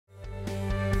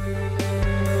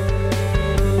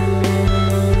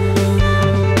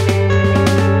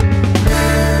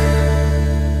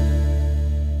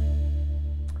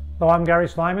Hello, I'm Gary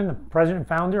Slyman, the president and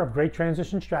founder of Great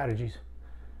Transition Strategies.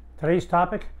 Today's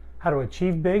topic, how to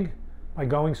achieve big by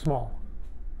going small.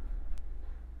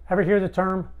 Ever hear the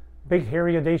term big,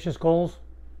 hairy, audacious goals?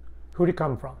 Who'd it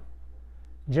come from?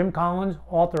 Jim Collins,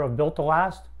 author of Built to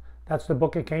Last, that's the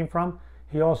book it came from.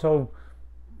 He also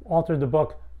authored the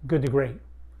book Good to Great.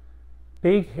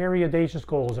 Big, hairy, audacious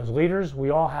goals. As leaders,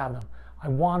 we all have them. I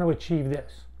want to achieve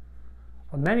this.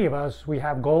 For many of us, we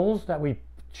have goals that we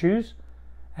choose,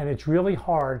 and it's really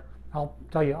hard. I'll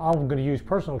tell you, I'm going to use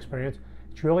personal experience.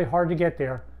 It's really hard to get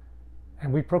there,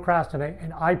 and we procrastinate,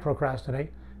 and I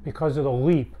procrastinate because of the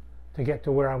leap to get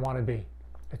to where I want to be.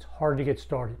 It's hard to get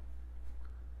started.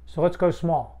 So let's go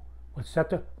small. Let's set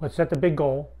the big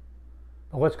goal,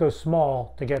 but let's go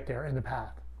small to get there in the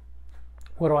path.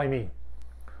 What do I mean?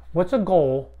 What's a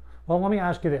goal? Well, let me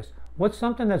ask you this. What's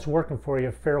something that's working for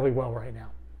you fairly well right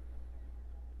now?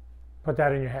 Put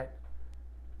that in your head.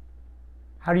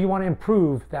 How do you want to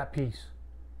improve that piece?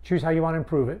 Choose how you want to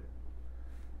improve it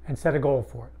and set a goal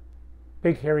for it.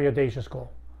 Big, hairy, audacious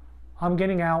goal. I'm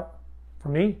getting out, for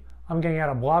me, I'm getting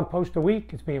out a blog post a week.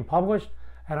 It's being published,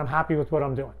 and I'm happy with what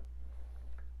I'm doing.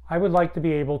 I would like to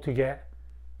be able to get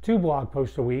 2 blog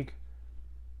posts a week,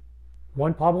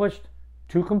 1 published,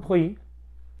 2 complete,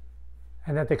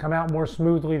 and that they come out more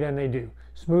smoothly than they do.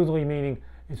 Smoothly meaning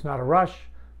it's not a rush,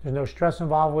 there's no stress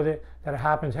involved with it, that it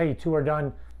happens, hey, 2 are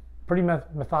done pretty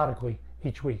methodically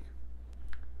each week.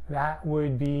 That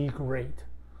would be great.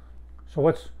 So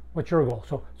what's your goal?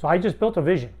 So I just built a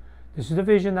vision. This is the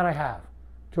vision that I have.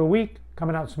 2 a week,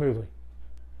 coming out smoothly.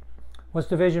 What's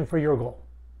the vision for your goal?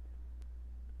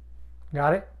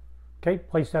 Got it? Okay,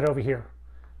 place that over here.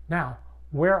 Now,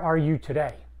 where are you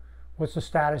today? What's the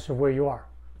status of where you are?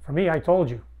 For me, I told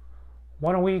you,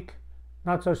 1 a week,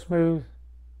 not so smooth,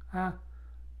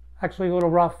 actually a little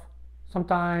rough,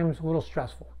 sometimes a little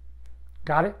stressful.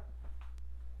 Got it?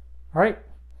 All right,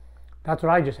 that's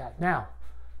what I just had. Now,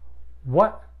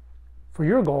 for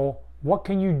your goal, what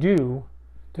can you do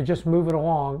to just move it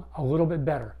along a little bit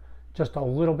better? Just a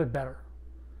little bit better.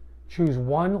 Choose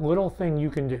one little thing you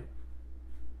can do.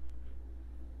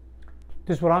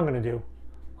 This is what I'm going to do.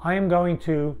 I am going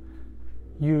to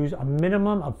use a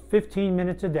minimum of 15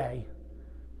 minutes a day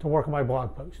to work on my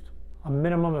blog post. A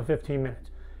minimum of 15 minutes.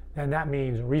 Then that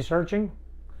means researching,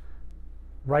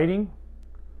 writing,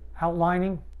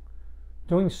 outlining,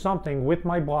 doing something with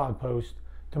my blog post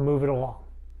to move it along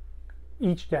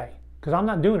each day. Because I'm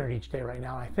not doing it each day right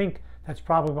now. I think that's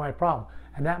probably my problem.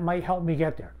 And that might help me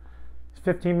get there. Is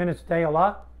 15 minutes a day a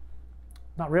lot?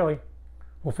 Not really.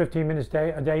 Will 15 minutes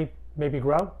a day maybe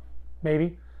grow?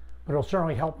 Maybe. But it'll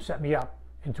certainly help set me up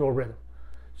into a rhythm.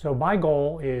 So my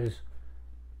goal is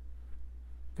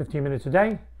 15 minutes a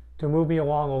day to move me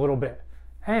along a little bit.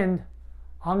 And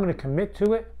I'm going to commit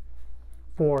to it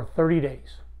for 30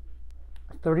 days.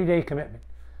 A 30-day commitment.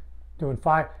 Doing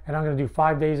 5, and I'm going to do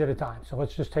 5 days at a time. So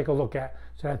let's just take a look at,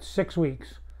 so that's 6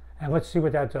 weeks, and let's see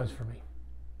what that does for me.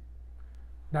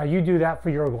 Now you do that for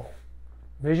your goal.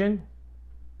 Vision,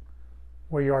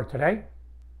 where you are today,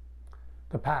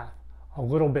 the path, a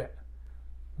little bit,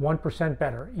 1%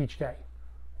 better each day.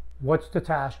 What's the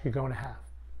task you're going to have?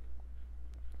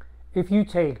 If you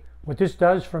take, what this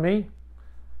does for me,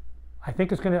 I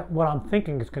think it's going to, what I'm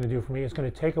thinking it's going to do for me is going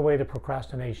to take away the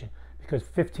procrastination, because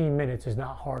 15 minutes is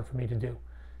not hard for me to do.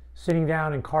 Sitting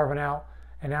down and carving out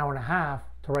an hour and a half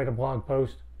to write a blog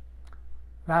post,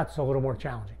 that's a little more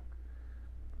challenging.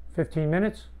 15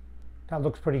 minutes, that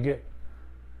looks pretty good.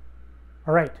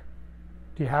 All right,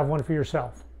 do you have one for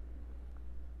yourself?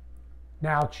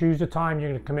 Now choose the time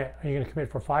you're going to commit. Are you going to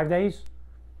commit for 5 days,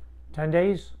 10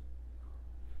 days,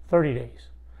 30 days?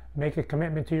 Make a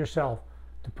commitment to yourself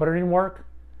to put it in work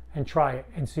and try it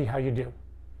and see how you do.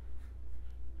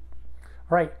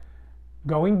 All right,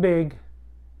 going big,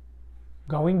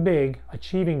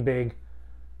 achieving big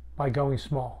by going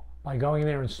small, by going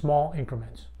there in small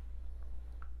increments.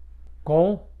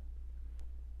 Goal,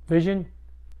 vision,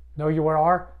 know where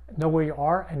you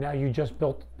are, and now you just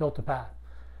built the path.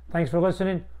 Thanks for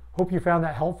listening. Hope you found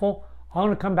that helpful. I'm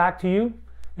going to come back to you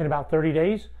in about 30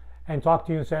 days and talk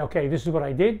to you and say, okay, this is what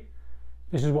I did.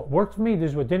 This is what worked for me.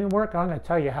 This is what didn't work. I'm going to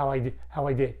tell you how I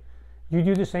did. You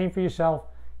do the same for yourself.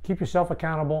 Keep yourself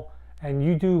accountable, and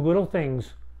you do little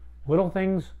things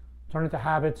turn into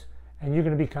habits, and you're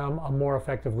going to become a more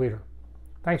effective leader.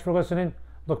 Thanks for listening.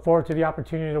 Look forward to the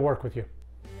opportunity to work with you.